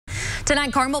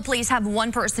Tonight, Carmel police have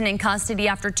one person in custody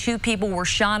after two people were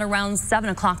shot around 7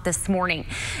 o'clock this morning.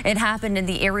 It happened in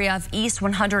the area of East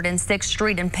 106th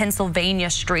Street and Pennsylvania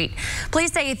Street.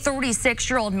 Police say a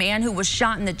 36-year-old man who was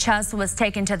shot in the chest was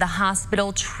taken to the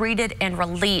hospital, treated, and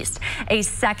released. A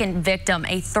second victim,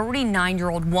 a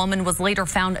 39-year-old woman, was later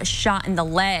found shot in the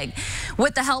leg.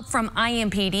 With the help from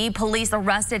IMPD, police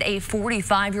arrested a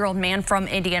 45-year-old man from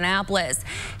Indianapolis.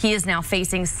 He is now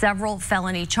facing several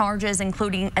felony charges,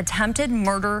 including attempted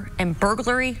murder and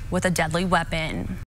burglary with a deadly weapon.